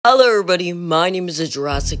Hello everybody, my name is the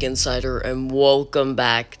Jurassic Insider and welcome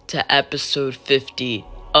back to episode 50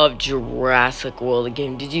 of Jurassic World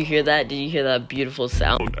again. Did you hear that? Did you hear that beautiful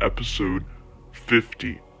sound? Episode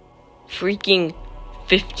 50. Freaking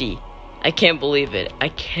 50. I can't believe it. I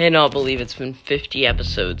cannot believe it's been 50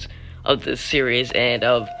 episodes of this series and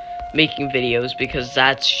of making videos because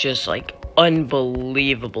that's just like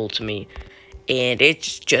unbelievable to me. And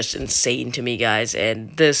it's just insane to me, guys,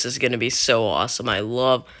 and this is gonna be so awesome. I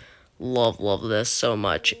love this so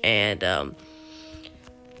much, and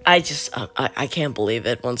I can't believe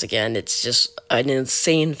it. Once again, it's just an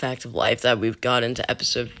insane fact of life that we've got into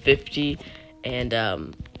episode 50, and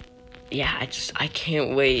yeah, I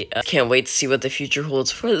can't wait. I can't wait to see what the future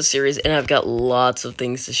holds for the series, and I've got lots of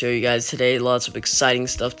things to show you guys today, lots of exciting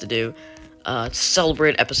stuff to do. To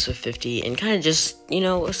celebrate episode 50 and kind of just,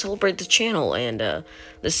 celebrate the channel and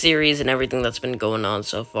the series and everything that's been going on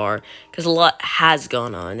so far. Because a lot has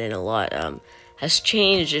gone on and a lot has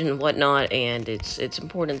changed and whatnot, and it's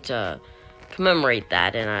important to commemorate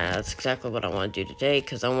that, and that's exactly what I want to do today,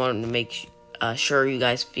 because I wanted to make sure you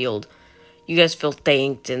guys feel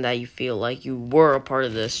thanked and that you feel like you were a part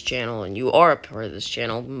of this channel and you are a part of this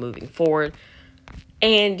channel moving forward.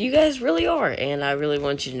 And you guys really are, and I really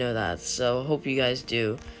want you to know that, so hope you guys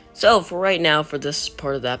do. So, for right now, for this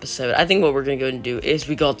part of the episode, I think what we're going to go and do is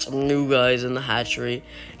we got some new guys in the hatchery.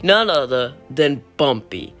 None other than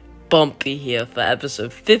Bumpy. Bumpy here for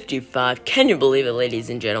episode 55. Can you believe it, ladies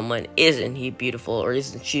and gentlemen? Isn't he beautiful, or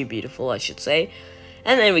isn't she beautiful, I should say.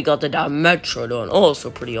 And then we got the Dimetrodon, also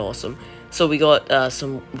pretty awesome. So we got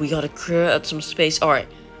to clear out some space. Alright.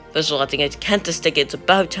 First of all, I think I can't stick it. It's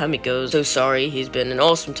about time he goes. So sorry, he's been an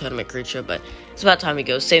awesome tournament creature, but it's about time he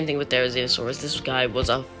goes. Same thing with Therizinosaurus. This guy was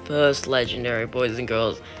our first legendary, boys and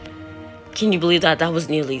girls. Can you believe that? That was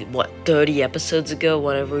nearly, 30 episodes ago,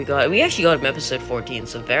 whenever we actually got him episode 14,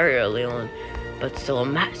 so very early on. But still,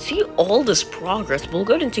 see all this progress. We'll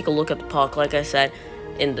go ahead and take a look at the park. Like I said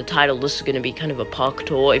in the title, this is going to be kind of a park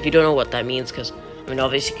tour. If you don't know what that means, because I mean,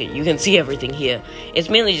 obviously, you can see everything here. It's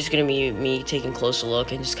mainly just going to be me taking a closer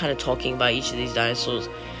look and just kind of talking about each of these dinosaurs.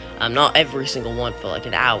 Not every single one for like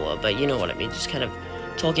an hour, but you know what I mean. Just kind of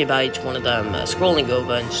talking about each one of them, scrolling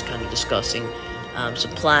over and just kind of discussing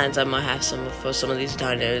some plans I might have for some of these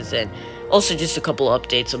dinos, and also just a couple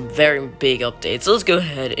updates, some very big updates. So let's go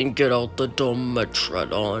ahead and get out the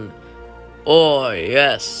Dimetrodon. Oh,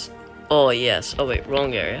 yes. Oh, yes. Oh, wait,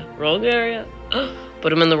 wrong area. Wrong area?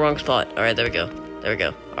 Put him in the wrong spot. Alright, there we go. There we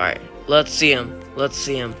go. Alright, let's see him. Let's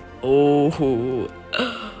see him. Oh.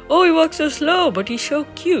 Oh, he walks so slow, but he's so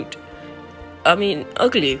cute. I mean,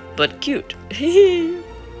 ugly, but cute. I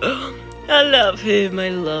love him. I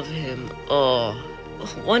love him. Oh,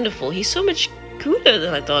 wonderful. He's so much cooler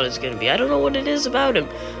than I thought he was going to be. I don't know what it is about him.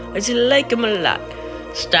 I just like him a lot.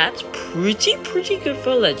 Stats, pretty good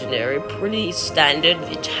for a legendary. Pretty standard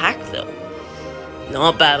attack, though.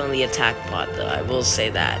 Not bad on the attack part, though. I will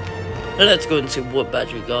say that. Let's go and see what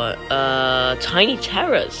badge we got. Tiny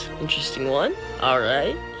Terrors. Interesting one.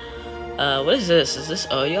 Alright. What is this? Is this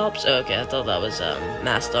Oyops? Oh, okay, I thought that was,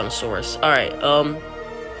 Mastodonsaurus. Alright,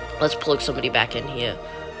 let's plug somebody back in here,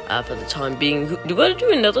 for the time being. Do we want to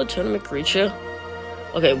do another tournament creature?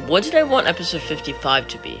 Okay, what did I want episode 55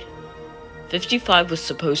 to be? 55 was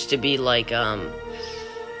supposed to be, like,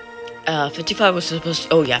 55 was supposed to,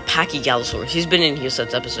 oh yeah, Pachygalosaurus. He's been in here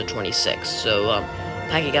since episode 26, so,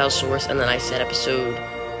 Pachygalosaurus, and then I said episode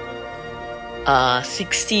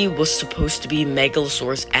 60 was supposed to be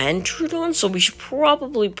Megalosaurus and Troodon, so we should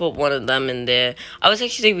probably put one of them in there. I was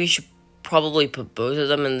actually thinking we should probably put both of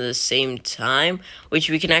them in the same time, which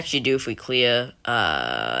we can actually do if we clear,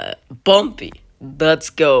 Bumpy. Let's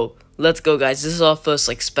go, guys. This is our first,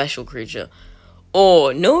 like, special creature.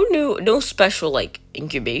 Oh, no special, like,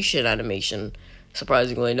 incubation animation.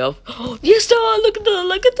 Surprisingly enough. Oh, yes, look at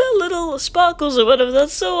the little sparkles or whatever.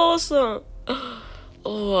 That's so awesome.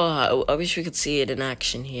 Oh, I wish we could see it in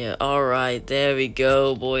action here. Alright, there we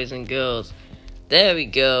go, boys and girls. There we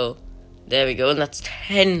go. And that's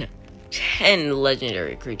 10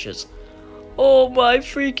 legendary creatures. Oh my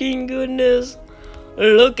freaking goodness.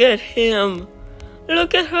 Look at him.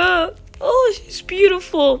 Look at her. Oh, she's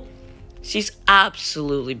beautiful. She's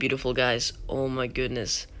absolutely beautiful, guys. Oh my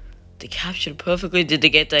goodness. They captured perfectly. Did they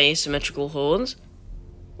get the asymmetrical horns?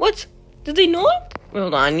 What? Did they not?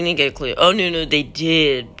 Hold on, I need to get it clear. Oh, no, they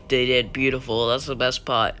did. They did. Beautiful. That's the best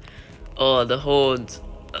part. Oh, the horns.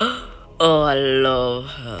 Oh, I love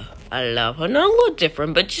her. Not a little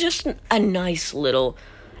different, but just a nice little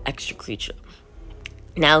extra creature.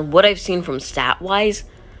 Now, what I've seen from stat-wise,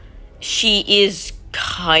 she is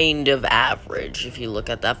kind of average if you look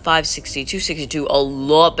at that. 560, 262, a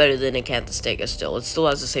lot better than Acanthostega still. It still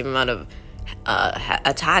has the same amount of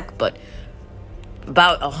attack, but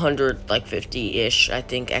about 100, like 50-ish, I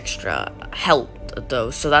think, extra health,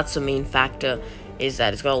 though. So that's the main factor, is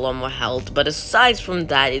that it's got a lot more health. But aside from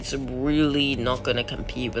that, it's really not going to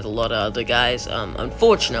compete with a lot of other guys.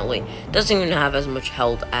 Unfortunately, it doesn't even have as much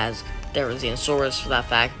health as Therizinosaurus for that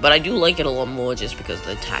fact. But I do like it a lot more just because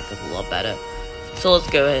the attack is a lot better. So let's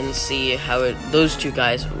go ahead and see how those two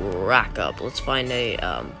guys rack up. Let's find a,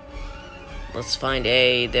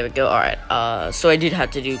 there we go. Alright, so I did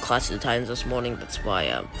have to do Clash of the Titans this morning. That's why,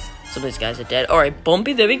 some of these guys are dead. Alright,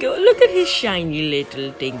 Bumpy, there we go. Look at his shiny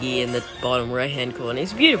little thingy in the bottom right-hand corner.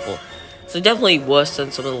 He's beautiful. So definitely worse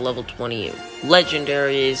than some of the level 20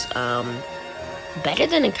 legendaries. Better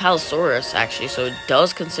than Ankylosaurus, actually. So it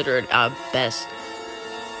does consider it our best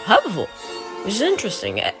herbivore. Which is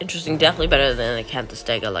interesting. Interesting, definitely better than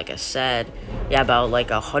Acanthostega, like I said. Yeah, about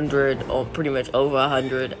like 100, or pretty much over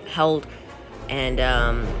 100 health. And,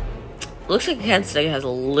 looks like Acanthostega has a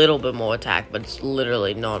little bit more attack, but it's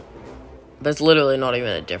literally not even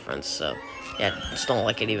a difference. So, yeah, it's not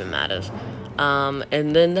like it even matters.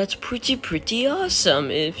 And then that's pretty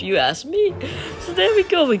awesome, if you ask me. So there we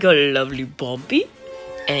go. We got a lovely Bumpy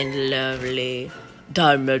and lovely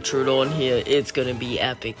Dimetrodon here. It's gonna be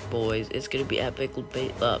epic, boys. It's gonna be epic.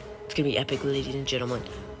 It's gonna be epic, ladies and gentlemen.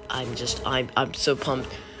 I'm so pumped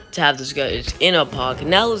to have this guys in our park.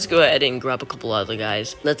 Now let's go ahead and grab a couple other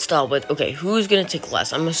guys. Let's start with, okay, who's gonna take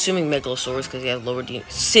less? I'm assuming Megalosaurus because he has lower D.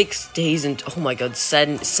 6 days and, oh my god,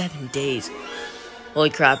 7 days. Holy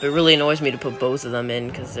crap, it really annoys me to put both of them in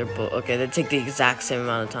because they're both, okay, they take the exact same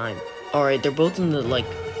amount of time. Alright, they're both in the, like,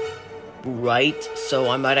 right, so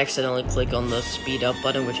I might accidentally click on the speed up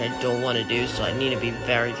button, which I don't want to do, so I need to be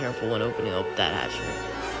very careful when opening up that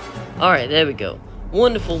hatchery. Alright, there we go.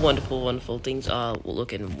 Wonderful. Things are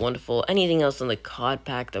looking wonderful. Anything else in the card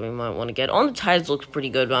pack that we might want to get? On the Tides looks pretty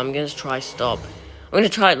good, but I'm going to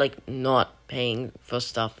try like, not paying for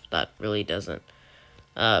stuff that really doesn't,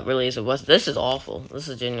 really isn't worth. This is awful. This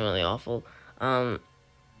is genuinely awful.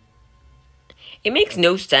 It makes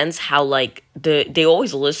no sense how, like, they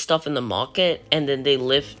always list stuff in the market, and then they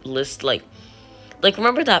list, like,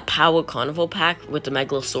 remember that Power Carnival pack with the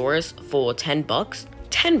Megalosaurus for $10?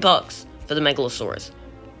 $10 for the Megalosaurus.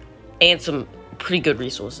 And some pretty good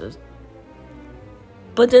resources.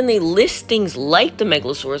 But then they list things like the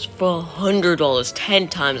Megalosaurus for $100, 10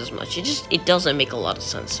 times as much. It doesn't make a lot of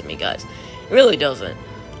sense to me, guys. It really doesn't,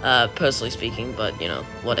 personally speaking, but, you know,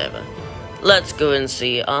 whatever. Let's go and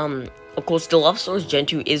see, of course, Dilophosaurus Gen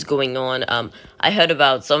 2 is going on. I heard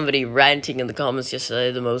about somebody ranting in the comments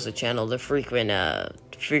yesterday, the Moza channel, the frequent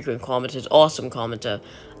commenters, awesome commenter.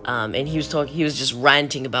 And he was just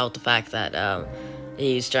ranting about the fact that,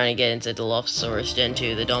 he's trying to get into Dilophosaurus Gen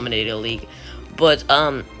 2, the Dominator League. But,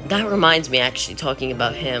 that reminds me, actually, talking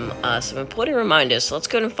about him, some important reminders. So let's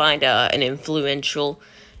go and find, an influential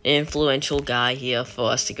guy here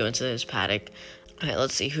for us to go into his paddock. Alright,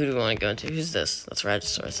 let's see, who do we want to go into? Who's this? That's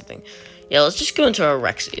Rajasaurus, I think. Yeah, let's just go into our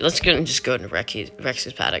Rexy. Let's go into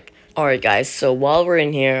Rexy's paddock. Alright, guys, so while we're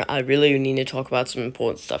in here, I really need to talk about some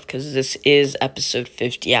important stuff, because this is episode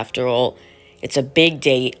 50 after all. It's a big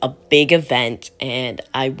day, a big event, and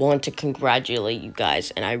I want to congratulate you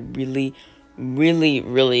guys, and I really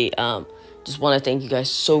just want to thank you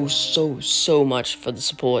guys so much for the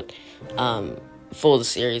support, for the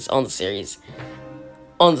series, on the series,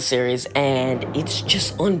 and it's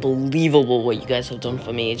just unbelievable what you guys have done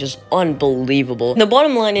for me. It's just unbelievable. And the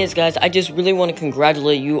bottom line is, guys, I just really want to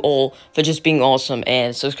congratulate you all for just being awesome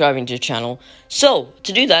and subscribing to the channel. So,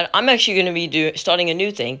 to do that, I'm actually going to be starting a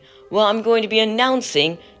new thing, where I'm going to be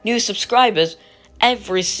announcing new subscribers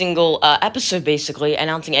every single episode, basically,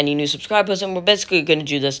 announcing any new subscribers, and we're basically going to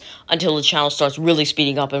do this until the channel starts really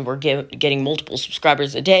speeding up and we're getting multiple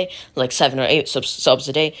subscribers a day, like 7 or 8 subs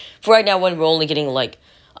a day. For right now, when we're only getting, like,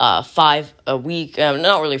 5 a week,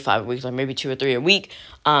 not really 5 a week, like maybe 2 or 3 a week,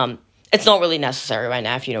 it's not really necessary right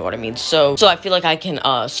now, if you know what I mean. So I feel like I can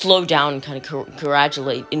slow down and kind of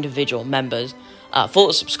congratulate individual members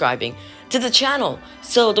for subscribing to the channel.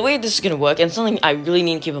 So the way this is going to work, and something I really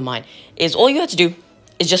need to keep in mind, is all you have to do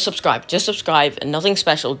is just subscribe. Just subscribe, and nothing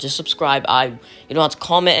special, just subscribe. You don't have to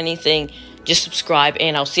comment anything, just subscribe,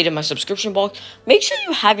 and I'll see it in my subscription box. Make sure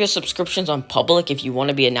you have your subscriptions on public if you want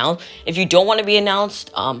to be announced. If you don't want to be announced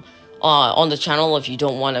on the channel, if you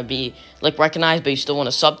don't want to be, like, recognized, but you still want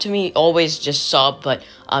to sub to me, always just sub, but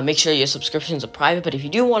make sure your subscriptions are private. But if you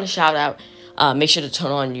do want to shout out, make sure to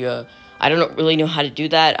turn on your I don't really know how to do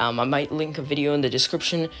that. I might link a video in the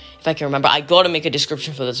description if I can remember. I gotta make a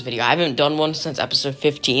description for this video. I haven't done one since episode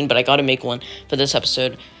 15, but I gotta make one for this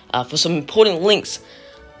episode for some important links.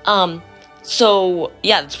 So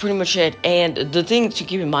yeah, that's pretty much it. And the thing to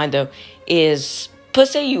keep in mind though is,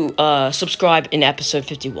 say you subscribe in episode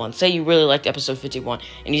 51. Say you really liked episode 51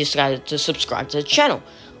 and you decided to subscribe to the channel,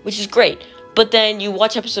 which is great. But then you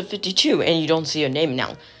watch episode 52 and you don't see your name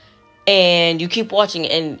now. And you keep watching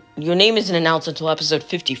and your name isn't announced until episode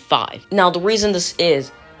 55. Now, the reason this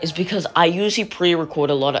is because I usually pre-record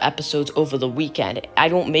a lot of episodes over the weekend. I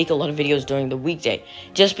don't make a lot of videos during the weekday.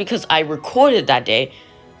 Just because I recorded that day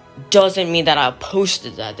doesn't mean that I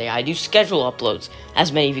posted that day. I do schedule uploads.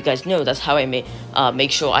 As many of you guys know, that's how I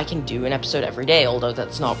make sure I can do an episode every day, although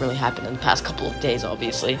that's not really happened in the past couple of days,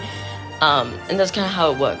 obviously. And that's kind of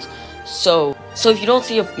how it works. So if you don't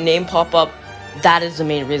see your name pop up, that is the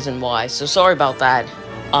main reason why. So sorry about that.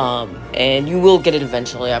 And you will get it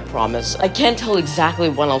eventually, I promise. I can't tell exactly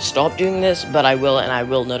when I'll stop doing this, but I will, and I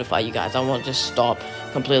will notify you guys. I won't just stop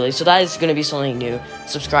completely. So that is going to be something new.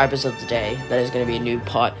 Subscribers of the day. That is going to be a new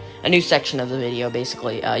part, a new section of the video,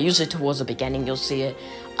 basically. Usually towards the beginning, you'll see it.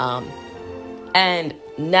 And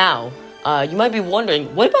now, you might be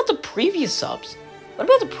wondering, what about the previous subs? What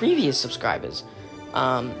about the previous subscribers?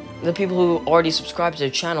 The people who already subscribed to the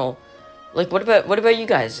channel. Like, what about you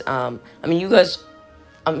guys? I mean, you guys,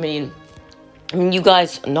 I'm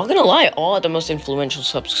not gonna lie, are the most influential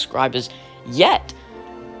subscribers yet.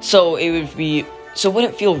 So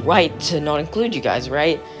wouldn't feel right to not include you guys,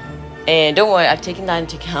 right? And don't worry, I've taken that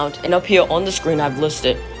into account. And up here on the screen, I've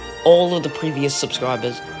listed all of the previous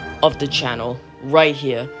subscribers of the channel right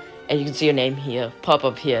here. And you can see your name here, pop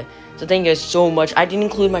up here. So thank you guys so much. I didn't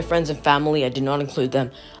include my friends and family. I did not include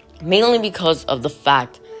them. Mainly because of the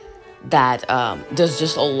fact that there's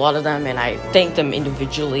just a lot of them, and I thank them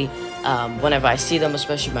individually whenever I see them,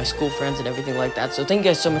 especially my school friends and everything like that. So thank you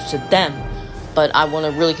guys so much to them. But I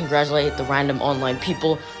want to really congratulate the random online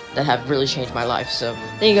people that have really changed my life. So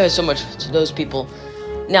thank you guys so much to those people.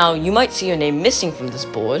 Now, you might see your name missing from this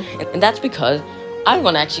board, and that's because I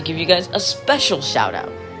want to actually give you guys a special shout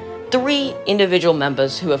out. 3 individual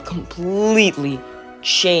members who have completely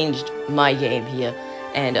changed my game here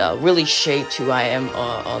and really shaped who I am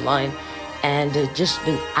online, and just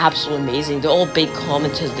been absolutely amazing. They're all big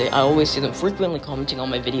commenters. I always see them frequently commenting on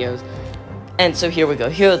my videos. And so here we go.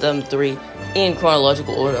 Here are them 3 in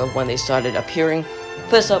chronological order of when they started appearing.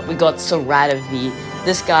 First up, we got Serrata V.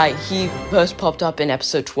 This guy, he first popped up in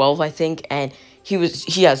episode 12, I think, and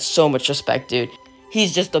he has so much respect, dude.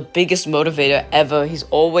 He's just the biggest motivator ever. He's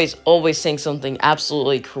always saying something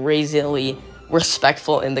absolutely crazily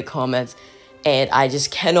respectful in the comments. And I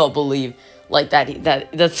just cannot believe like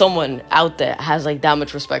that someone out there has like that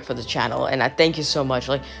much respect for the channel. And I thank you so much.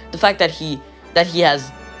 Like the fact that he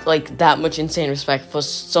has like that much insane respect for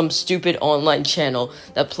some stupid online channel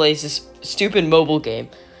that plays this stupid mobile game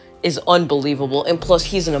is unbelievable. And plus,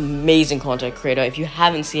 he's an amazing content creator. If you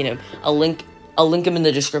haven't seen him, I'll link him in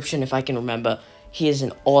the description if I can remember. He is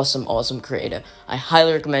an awesome creator. I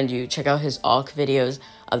highly recommend you check out his ARC videos.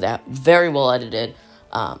 They're very well edited.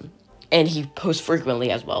 And he posts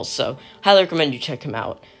frequently as well, so highly recommend you check him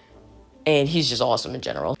out. And he's just awesome in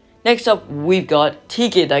general. Next up, we've got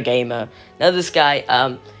Tiki the Gamer. Now this guy,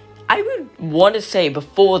 I would want to say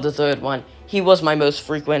before the 3rd one, he was my most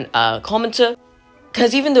frequent commenter.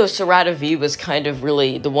 Because even though Serrata V was kind of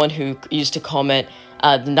really the one who used to comment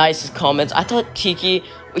the nicest comments, I thought Tiki,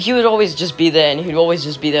 he would always just be there, and he'd always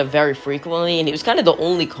just be there very frequently. And he was kind of the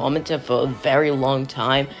only commenter for a very long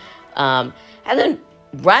time. And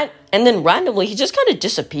then randomly, he just kind of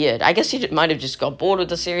disappeared. I guess he might have just got bored with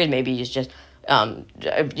the series. Maybe he's just,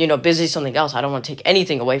 busy something else. I don't want to take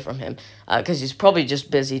anything away from him, because he's probably just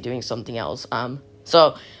busy doing something else.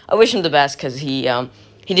 So I wish him the best, because he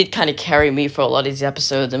did kind of carry me for a lot of these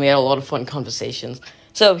episodes, and we had a lot of fun conversations.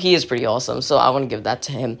 So he is pretty awesome. So I want to give that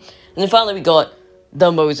to him. And then finally, we got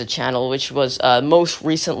the Moza channel, which was most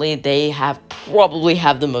recently. They probably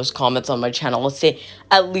have the most comments on my channel. Let's say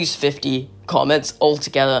at least 50 comments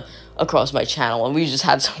altogether across my channel, and we just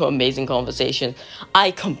had some amazing conversations.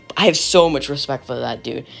 I have so much respect for that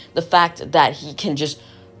dude. The fact that he can just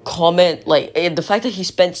comment, like, the fact that he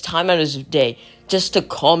spends time out of his day just to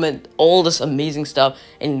comment all this amazing stuff,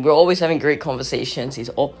 and we're always having great conversations. He's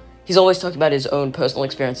always talking about his own personal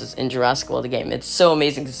experiences in Jurassic World, the game. It's so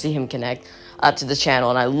amazing to see him connect to the channel,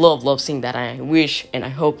 and I love seeing that. And I wish and I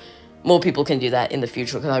hope more people can do that in the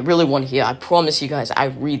future, because I really want to hear. I promise you guys, I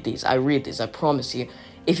read these, I promise you.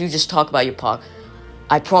 If you just talk about your park,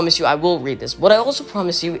 I promise you I will read this. What I also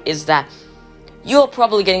promise you is that you're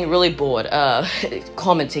probably getting really bored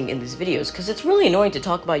commenting in these videos, because it's really annoying to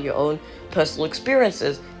talk about your own personal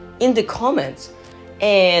experiences in the comments,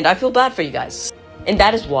 and I feel bad for you guys. And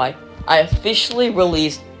that is why I officially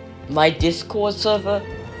released my Discord server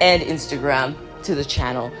and Instagram to the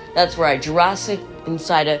channel. That's right, Jurassic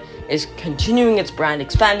Insider is continuing its brand,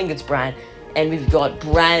 expanding its brand, and we've got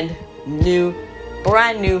brand new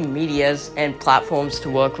medias and platforms to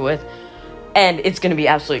work with. And it's going to be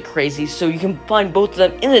absolutely crazy, so you can find both of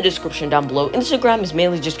them in the description down below. Instagram is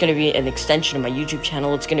mainly just going to be an extension of my YouTube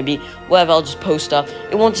channel. It's going to be wherever I'll just post stuff.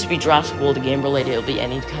 It won't just be Jurassic World, the game related. It'll be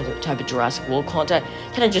any kind of type of Jurassic World content.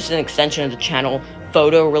 Kind of just an extension of the channel,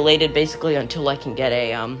 photo related, basically, until I can get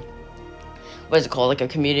a, what is it called, like a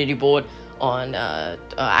community board on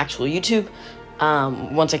actual YouTube.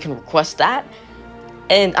 Once I can request that.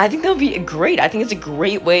 And I think that'll be great. I think it's a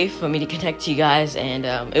great way for me to connect to you guys, and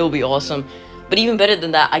it will be awesome. But even better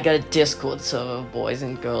than that, I got a Discord server, boys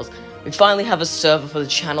and girls. We finally have a server for the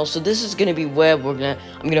channel, so this is gonna be where I'm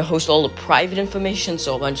gonna host all the private information,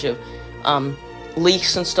 so a bunch of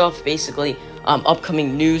leaks and stuff, basically,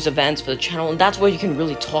 upcoming news events for the channel, and that's where you can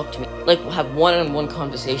really talk to me. Like, we'll have one-on-one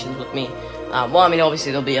conversations with me. Well, I mean,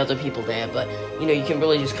 obviously there'll be other people there, but you know, you can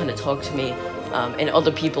really just kind of talk to me. And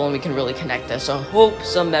other people, and we can really connect there. So I hope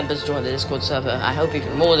some members join the Discord server. I hope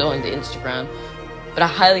even more join the Instagram. But I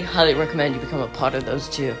highly recommend you become a part of those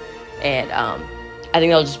two. And I think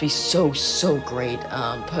that'll just be so great,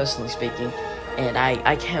 personally speaking. And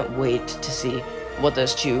I can't wait to see what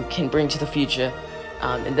those two can bring to the future.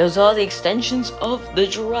 And those are the extensions of the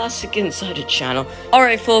Jurassic Insider channel.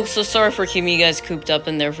 Alright folks, so sorry for keeping you guys cooped up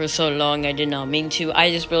in there for so long. I did not mean to. I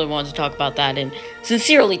just really wanted to talk about that and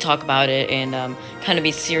sincerely talk about it and kind of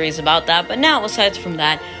be serious about that. But now, aside from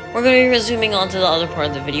that, we're going to be resuming on to the other part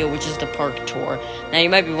of the video, which is the park tour. Now, you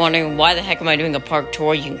might be wondering, why the heck am I doing a park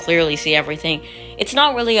tour? You can clearly see everything. It's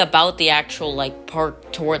not really about the actual, like,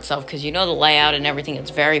 park tour itself, because you know the layout and everything. It's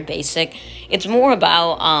very basic. It's more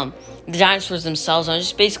about the dinosaurs themselves. I'm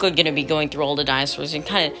just basically going to be going through all the dinosaurs and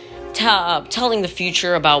kind of telling the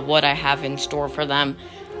future about what I have in store for them.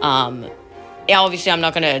 Yeah, obviously, I'm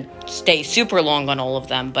not going to stay super long on all of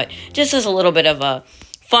them, but just as a little bit of a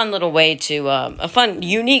fun little way to, a fun,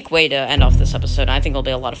 unique way to end off this episode. I think it'll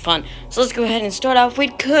be a lot of fun. So let's go ahead and start off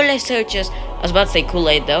with Cool-a-Searches. I was about to say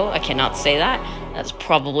Kool-Aid, though. I cannot say that. That's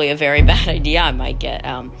probably a very bad idea. I might get,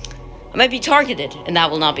 I might be targeted, and that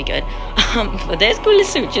will not be good. But there's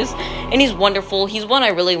Cool-a-Searches, and he's wonderful. He's one I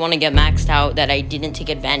really want to get maxed out that I didn't take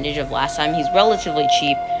advantage of last time. He's relatively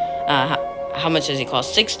cheap. How much does he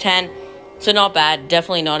cost? $6.10. So not bad.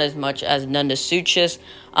 Definitely not as much as Nundasuchus.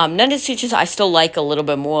 Nundasuchus I still like a little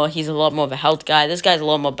bit more. He's a lot more of a health guy. This guy's a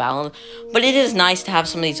lot more balanced. But it is nice to have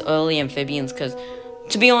some of these early amphibians, because,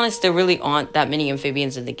 to be honest, there really aren't that many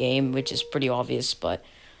amphibians in the game, which is pretty obvious, but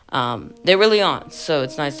they really aren't. So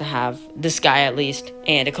it's nice to have this guy at least,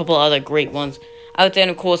 and a couple other great ones out there. And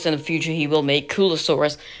of course, in the future, he will make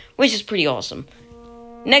Coolosaurus, which is pretty awesome.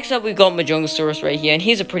 Next up, we've got Majongosaurus right here, and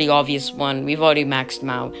he's a pretty obvious one. We've already maxed him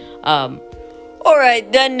out.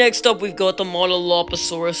 Alright, then next up, we've got the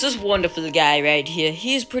Monoloposaurus. This wonderful guy right here.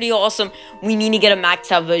 He's pretty awesome. We need to get a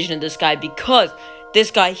maxed out version of this guy, because this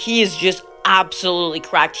guy, he is just absolutely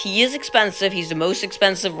cracked. He is expensive. He's the most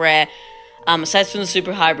expensive rare, aside from the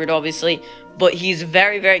super hybrid, obviously. But he's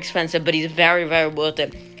very expensive, but he's very worth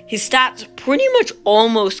it. His stats pretty much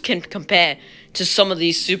almost can compare to some of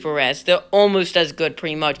these super rares. They're almost as good,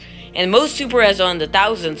 pretty much. And most super rares are in the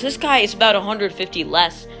thousands. This guy is about 150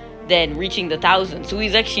 less than reaching the 1,000. So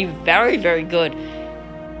he's actually very good.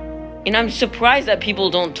 And I'm surprised that people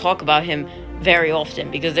don't talk about him very often,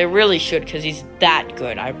 because they really should, because he's that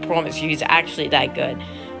good. I promise you, he's actually that good.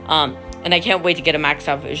 And I can't wait to get a maxed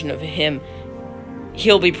out version of him.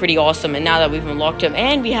 He'll be pretty awesome. And now that we've unlocked him,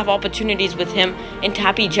 and we have opportunities with him and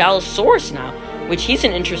Tapejalosaurus now, which he's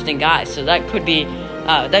an interesting guy. So that could be,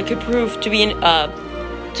 that could prove to be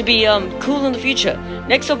cool in the future.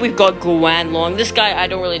 Next up, we've got Guanlong. This guy, I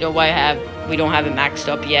don't really know why we don't have it maxed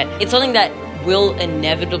up yet. It's something that will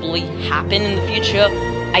inevitably happen in the future.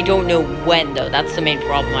 I don't know when, though. That's the main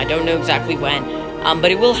problem. I don't know exactly when,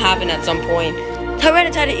 but it will happen at some point.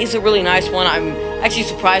 Tyranitar is a really nice one. I'm actually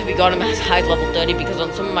surprised we got him as high as level 30, because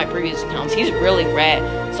on some of my previous accounts, he's really rare.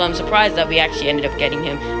 So I'm surprised that we actually ended up getting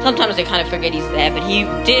him. Sometimes I kind of forget he's there, but he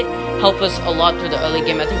did help us a lot through the early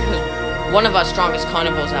game. I think he was one of our strongest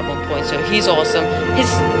carnivores at one point, so he's awesome. His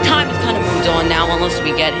time has kind of moved on now, unless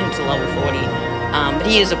we get him to level 40. But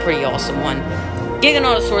he is a pretty awesome one.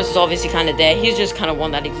 Giganotosaurus is obviously kind of there. He's just kind of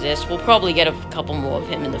one that exists. We'll probably get a couple more of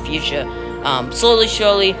him in the future. Slowly,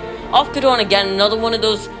 surely. Ophodon, again, another one of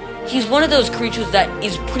those he's one of those creatures that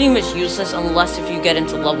is pretty much useless unless if you get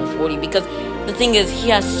into level 40, because the thing is, he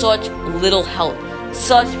has such little health.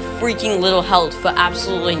 Such freaking little health for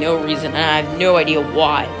absolutely no reason, and I have no idea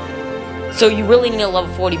why. So you really need a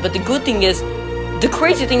level 40, but the good thing is, the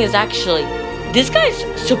crazy thing is actually, this guy's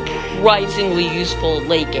surprisingly useful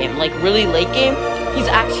late game. Like, really late game, he's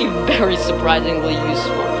actually very surprisingly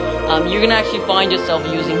useful. You're gonna actually find yourself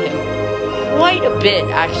using him quite a bit,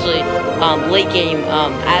 actually, late game,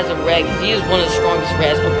 as a reg, because he is one of the strongest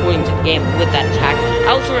regs according to the game with that attack.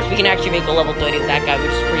 Allosaurus, we can actually make a level 30 with that guy,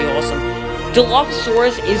 which is pretty awesome.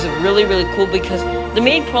 Dilophosaurus is really, really cool because the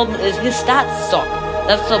main problem is his stats suck.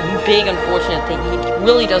 That's a big unfortunate thing. He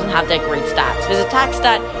really doesn't have that great stats. His attack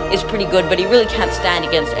stat is pretty good, but he really can't stand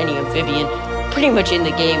against any amphibian pretty much in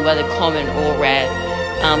the game, whether common or rare,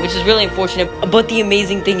 which is really unfortunate. But the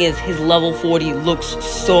amazing thing is his level 40 looks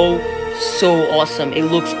so awesome. It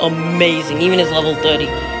looks amazing, even his level 30.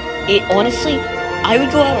 It honestly, I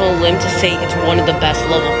would go out on a limb to say it's one of the best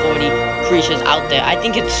level 40 creatures out there. I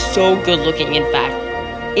think it's so good looking. In fact,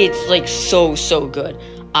 it's like so good.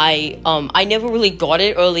 I never really got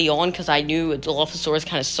it early on because I knew Dilophosaurus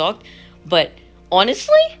kind of sucked, but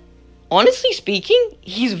honestly speaking,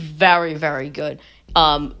 he's very good.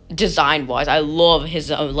 Design wise, I love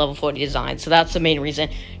his level 40 design, so that's the main reason.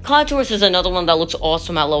 Carnotaurus is another one that looks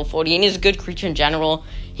awesome at level 40, and he's a good creature in general.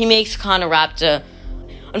 He makes Carnoraptor.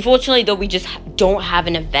 Unfortunately, though, we just don't have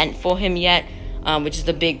an event for him yet, which is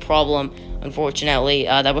the big problem, unfortunately,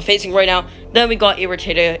 that we're facing right now. Then we got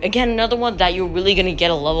Irritator, again, another one that you're really gonna get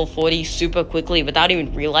a level 40 super quickly without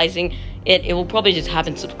even realizing it. It will probably just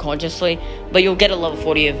happen subconsciously, but you'll get a level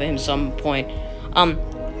 40 of him some point.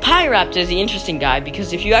 Pyroraptor is the interesting guy,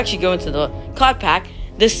 because if you actually go into the card pack,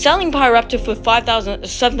 they're selling Pyroraptor for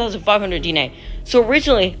 7,500 DNA. So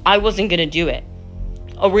originally, I wasn't gonna do it.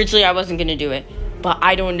 But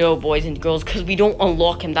I don't know, boys and girls, because we don't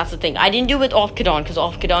unlock him. That's the thing. I didn't do it with Opkidon, because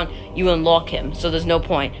Opkidon, you unlock him, so there's no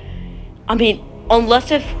point. I mean,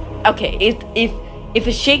 unless if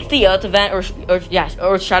a Shake the Earth event, or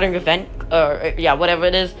Shattering event, or whatever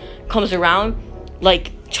it is, comes around,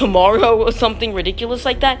 like, tomorrow or something ridiculous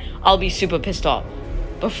like that, I'll be super pissed off.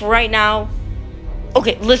 But for right now,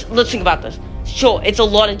 okay, let's think about this. Sure, it's a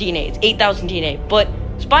lot of DNA, it's 8,000 DNA, but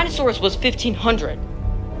Spinosaurus was 1,500.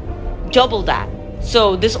 Double that.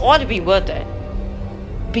 So this ought to be worth it.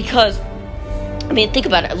 Because, I mean, think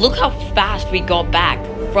about it. Look how fast we got back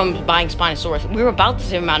from buying Spinosaurus. We were about the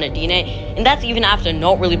same amount of DNA, and that's even after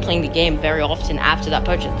not really playing the game very often after that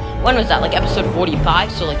purchase. When was that? Like episode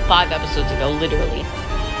 45? So like 5 episodes ago, literally.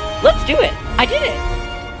 Let's do it. I did it.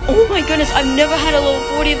 Oh my goodness, I've never had a level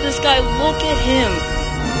 40 of this guy. Look at him.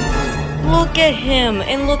 Look at him,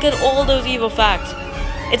 and look at all those evil facts.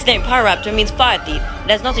 Its name, Pyroraptor, means fire thief. It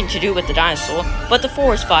has nothing to do with the dinosaur, but the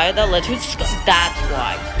forest fire that led to its skull.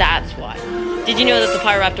 That's why. Did you know that the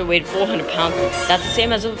Pyroraptor weighed 400 pounds? That's the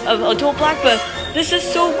same as a adult blackbird. This is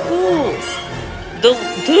so cool.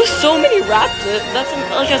 There's so many raptors. That's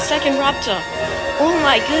like a second raptor. Oh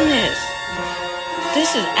my goodness.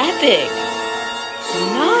 This is epic.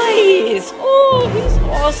 Nice. Oh, he's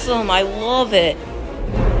awesome. I love it.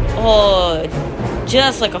 Oh,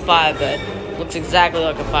 just like a firebird. Looks exactly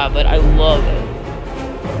like a firebird. I love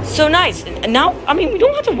it. So nice. Now, I mean, we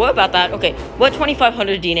don't have to worry about that. Okay, we're at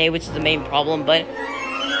 2,500 DNA, which is the main problem, but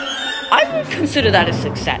I would consider that a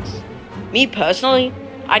success. Me personally,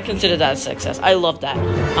 I'd consider that a success. I love that.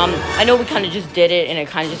 I know we kind of just did it, and it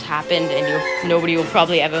kind of just happened, and nobody will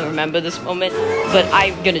probably ever remember this moment, but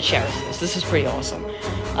I'm gonna cherish this. This is pretty awesome.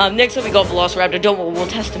 Next up, we got Velociraptor. We'll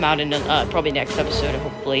test him out in probably next episode,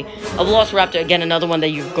 hopefully. A Velociraptor, again, another one that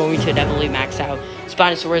you're going to definitely max out.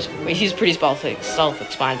 Spinosaurus, he's pretty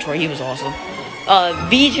self-explanatory. He was awesome.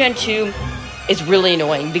 V-Gen 2 is really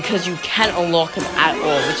annoying because you can't unlock him at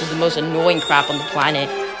all, which is the most annoying crap on the planet.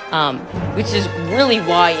 Which is really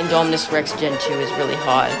why Indominus Rex Gen 2 is really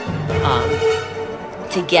hard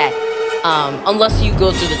to get. Unless you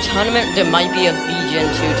go through the tournament, there might be a V-Gen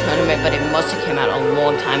 2 tournament, but it must have came out a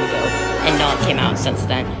long time ago and not came out since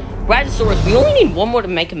then. Brachiosaurus, we only need one more to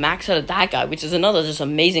make a max out of that guy, which is another just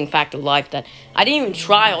amazing fact of life that I didn't even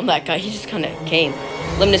try on that guy. He just kind of came.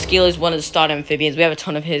 Limnoscale is one of the starter amphibians. We have a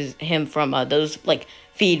ton of him from those like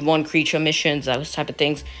feed one creature missions, those type of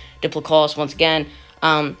things. Diplocaulus once again.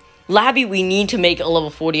 Labby, we need to make a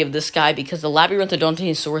level 40 of this guy because the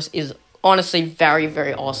Labyrinthodontosaurus is honestly very,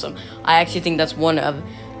 very awesome. I actually think that's one of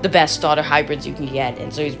the best starter hybrids you can get,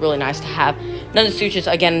 and so he's really nice to have.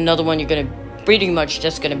 Nonosteuchus, again, another one you're going to pretty much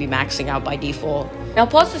just going to be maxing out by default. Now,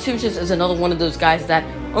 Plastosteuchus is another one of those guys that,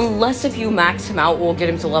 unless if you max him out or get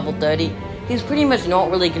him to level 30, he's pretty much not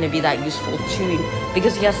really going to be that useful to you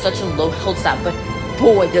because he has such a low health stat. But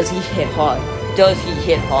boy, does he hit hard! Does he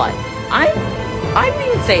hit hard? I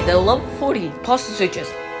mean, say that level 40 pasta switches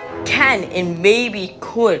can and maybe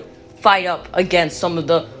could fight up against some of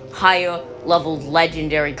the higher level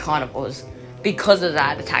legendary carnivores because of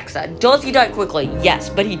that attack stat. Does he die quickly? Yes,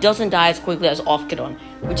 but he doesn't die as quickly as Ophicodon,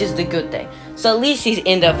 which is the good thing. So at least he's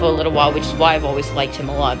in there for a little while, which is why I've always liked him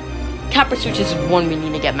a lot. Capra switches is one we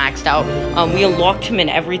need to get maxed out. We unlocked him in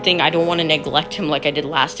everything. I don't want to neglect him like I did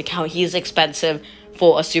last account. He is expensive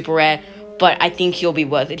for a super rare, but I think he'll be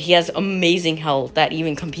worth it. He has amazing health that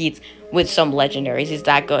even competes with some legendaries. He's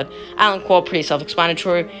that good. Alan Qual, pretty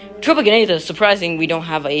self-explanatory. Triple Grenade, surprising we don't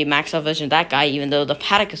have a maxed out version of that guy, even though the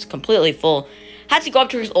paddock is completely full.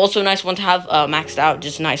 Hatzigopter is also a nice one to have maxed out,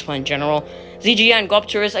 just a nice one in general. ZGN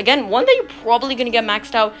Gopterus, again, one that you're probably going to get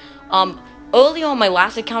maxed out. Early on my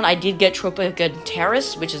last account, I did get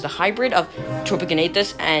Tropicanteris, which is a hybrid of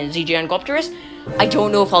Tropicanatus and ZGN Gopterus. I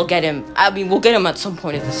don't know if I'll get him. I mean, we'll get him at some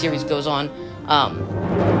point if the series goes on.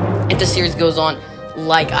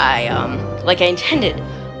 Like I intended.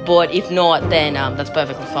 But if not, then that's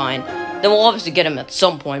perfectly fine. Then we'll obviously get him at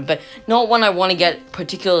some point, but not one I want to get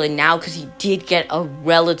particularly now because he did get a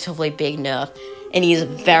relatively big nerf, and he is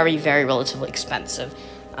very, very relatively expensive.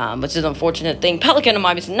 Which is an unfortunate thing. Pelican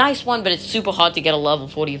Amime is a nice one, but it's super hard to get a level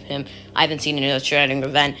 40 of him. I haven't seen any other shredding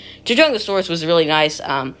event. Gigantosaurus was really nice.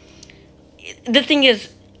 The thing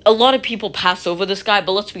is, a lot of people pass over this guy,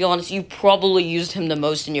 but let's be honest, you probably used him the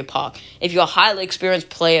most in your park. If you're a highly experienced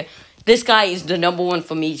player, this guy is the #1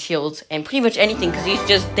 for meat shields and pretty much anything because he's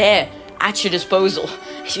just there at your disposal.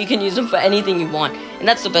 So you can use him for anything you want, and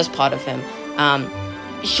that's the best part of him.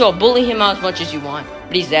 Sure, bully him out as much as you want,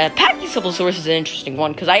 but he's there. Pachycephalosaurus is an interesting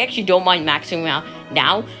one, because I actually don't mind maxing him out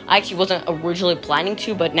now. I actually wasn't originally planning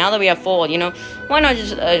to, but now that we have 4, why not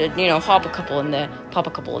just, hop a couple in there, pop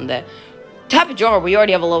a couple in there. Tapajara, we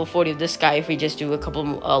already have a level 40 of this guy if we just do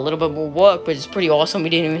a little bit more work, which is pretty awesome. We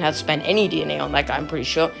didn't even have to spend any DNA on that guy, I'm pretty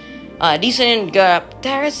sure. Decent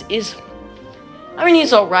Gapteris is, I mean,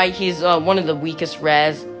 he's alright. He's one of the weakest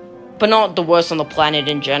rares, but not the worst on the planet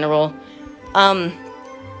in general.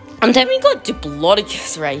 And then we got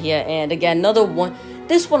Diplodocus right here, and again, another one.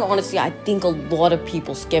 This one, honestly, I think a lot of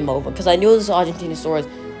people skim over, because I know this is Argentinosaurus,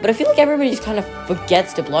 but I feel like everybody just kind of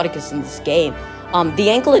forgets Diplodocus in this game. The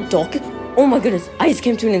Ankylodocus, oh my goodness, I just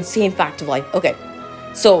came to an insane fact of life. Okay,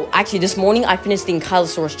 so actually this morning I finished the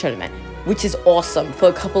Ankylosaurus tournament, which is awesome for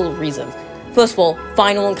a couple of reasons. First of all,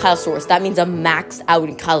 final Ankylosaurus, that means I'm maxed out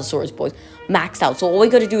Ankylosaurus, boys. Maxed out, so all we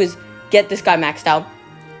gotta do is get this guy maxed out.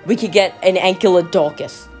 We could get an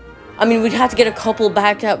Ankylodocus. I mean, we'd have to get a couple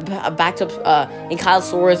backed up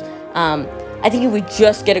Ankylosaurus. I think if we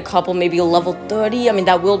just get a couple, maybe a level 30, I mean,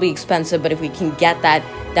 that will be expensive, but if we can get that,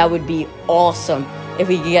 that would be awesome. If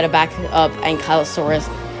we can get a backed up Ankylosaurus,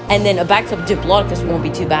 and then a backed up Diplodocus won't be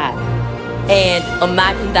too bad. And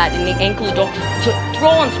imagine that in the Ankylodocus, to throw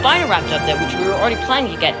on Spinoraptor up there, which we were already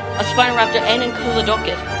planning to get, a Spinoraptor and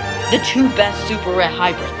Ankylodocus, the 2 best super rare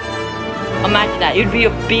hybrids. Imagine that. It would be a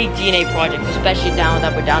big DNA project, especially now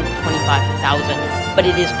that we're down to 25,000. But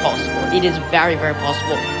it is possible. It is very, very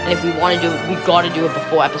possible. And if we want to do it, we got to do it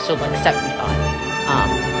before episode like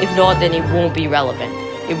 75. If not, then it won't be relevant.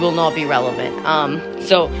 It will not be relevant.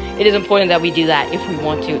 So it is important that we do that if we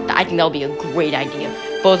want to. I think that would be a great idea.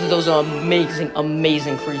 Both of those are amazing,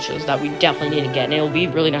 amazing creatures that we definitely need to get. And it'll be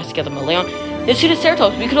really nice to get them a Leon. The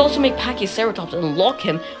Pseudoceratops, we could also make Pachyceratops and lock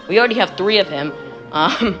him. We already have 3 of him.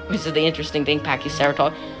 Which is the interesting thing,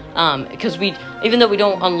 Pachyceratops. Because even though we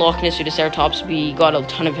don't unlock a Pseudoceratops, we got a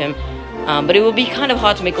ton of him. But it would be kind of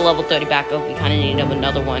hard to make a level 30 backup. We kind of need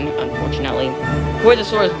another one, unfortunately.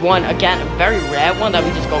 Cordosaurus 1, again, a very rare one that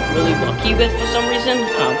we just got really lucky with for some reason.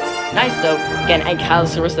 Nice though. Again,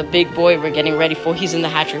 Ankylosaurus, the big boy we're getting ready for. He's in the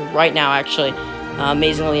hatchery right now, actually.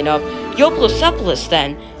 Amazingly enough. Euplocephalus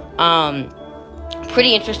then.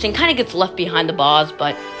 Pretty interesting, kind of gets left behind the bars,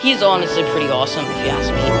 but he's honestly pretty awesome if you ask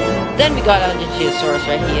me. Then we got Argentinosaurus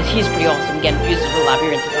right here. He's pretty awesome. Again, fuses with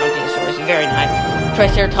Labyrinth of Argentinosaurus, very nice.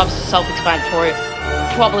 Triceratops is self-explanatory,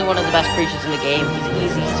 probably one of the best creatures in the game.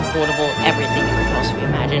 He's easy, he's affordable, everything you could possibly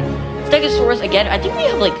imagine. Stegosaurus, again, I think we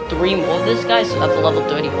have like 3 more of this guy, so that's a level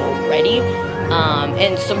 30 already.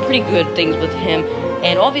 And some pretty good things with him.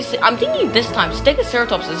 And obviously, I'm thinking this time,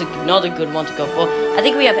 Stegoceratops is another good one to go for. I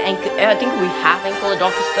think we have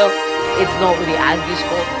Ankylodocus though. It's not really as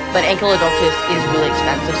useful, but Ankylodocus is really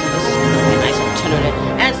expensive, so this is a nice alternative.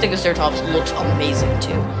 And Stegoceratops looks amazing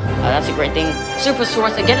too. That's a great thing.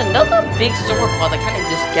 Supersaurus, again, another big sauropod that kind of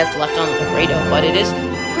just gets left on the radar, but it is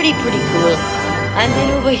pretty cool. And then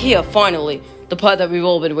over here, finally, the part that we've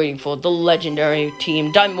all been waiting for, the legendary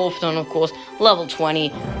team. Dimorphodon, of course, level 20.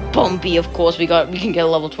 Bumpy, of course, we can get a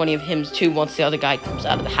level 20 of him too once the other guy comes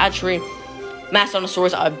out of the hatchery.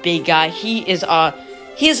 Mastodonsaurus, our big guy, he is our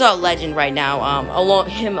legend right now.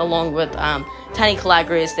 Along with Tiny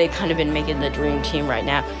Calagrius, they've kind of been making the dream team right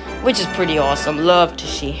now, which is pretty awesome. Love to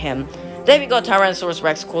see him. Then we got Tyrannosaurus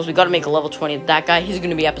Rex, of course. We got to make a level 20 of that guy. He's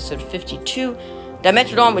going to be episode 52.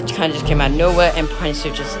 Dimetrodon, which kind of just came out of nowhere, and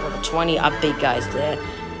Princeps, level 20. Our big guys there.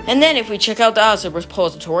 And then if we check out the Alzheimer's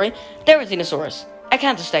repository, Therizinosaurus,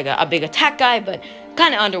 Acanthostega, a big attack guy, but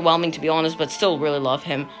kind of underwhelming to be honest, but still really love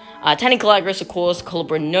him. Tiny Calagrius, of course,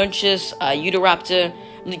 Colobronunchus, Eudoraptor.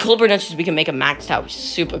 Colobronunchus, we can make a maxed out, which is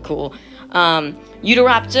super cool.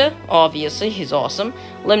 Eudoraptor, obviously, he's awesome.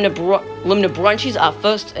 Limnobrunches, our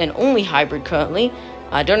first and only hybrid currently.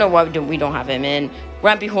 I don't know why we don't have him in.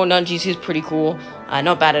 Rampihornunges, he's pretty cool.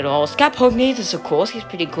 Not bad at all. Scapognathus, of course, he's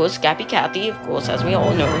pretty cool. Scappy Cathy, of course, as we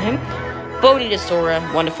all know him.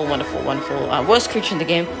 Bodidosauria, wonderful, wonderful, wonderful. Worst creature in the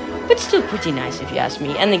game, but still pretty nice if you ask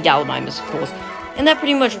me. And then Gallimimus, of course. And that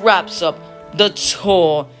pretty much wraps up the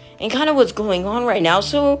tour and kind of what's going on right now.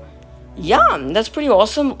 So, yeah, that's pretty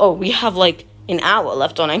awesome. Oh, we have like an hour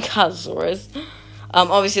left on Ankylosaurus.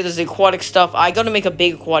 Obviously, there's the aquatic stuff. I gotta make a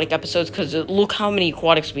big aquatic episodes because look how many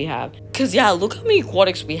aquatics we have. Because, yeah, look how many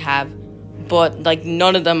aquatics we have. But, like,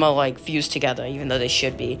 none of them are, like, fused together, even though they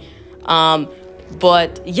should be.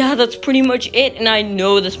 But, yeah, that's pretty much it. And I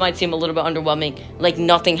know this might seem a little bit underwhelming. Like,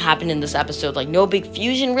 nothing happened in this episode. Like, no big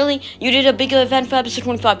fusion, really. You did a big event for episode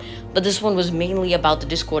 25. But this one was mainly about the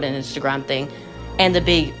Discord and Instagram thing. And the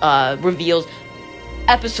big, reveals.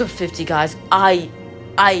 Episode 50, guys. I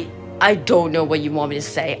don't know what you want me to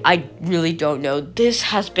say. I really don't know. This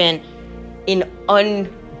has been an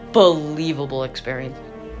unbelievable experience.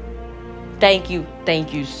 Thank you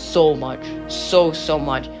so much. So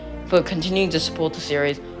much. For continuing to support the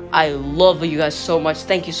series. I love you guys so much.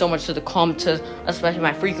 Thank you so much to the commenters, especially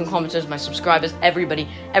my frequent commenters, my subscribers, everybody.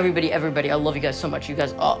 I love you guys so much. You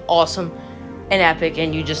guys are awesome and epic,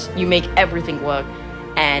 and you make everything work.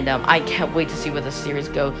 And I can't wait to see where the series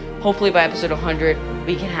go. Hopefully by episode 100,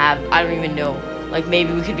 we can have, I don't even know, like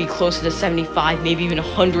maybe we could be closer to 75, maybe even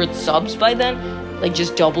 100 subs by then. Like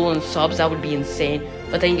just double in subs, that would be insane.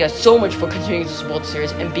 But thank you guys so much for continuing to support the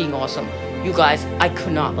series and being awesome. You guys, I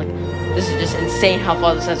could not, like, this is just insane how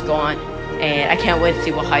far this has gone, and I can't wait to see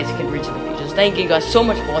what heights it can reach in the future. So thank you guys so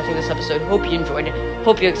much for watching this episode. Hope you enjoyed it.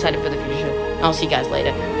 Hope you're excited for the future, and I'll see you guys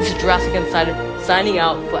later. This is Jurassic Insider, signing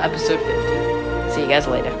out for episode 50. See you guys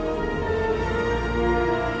later.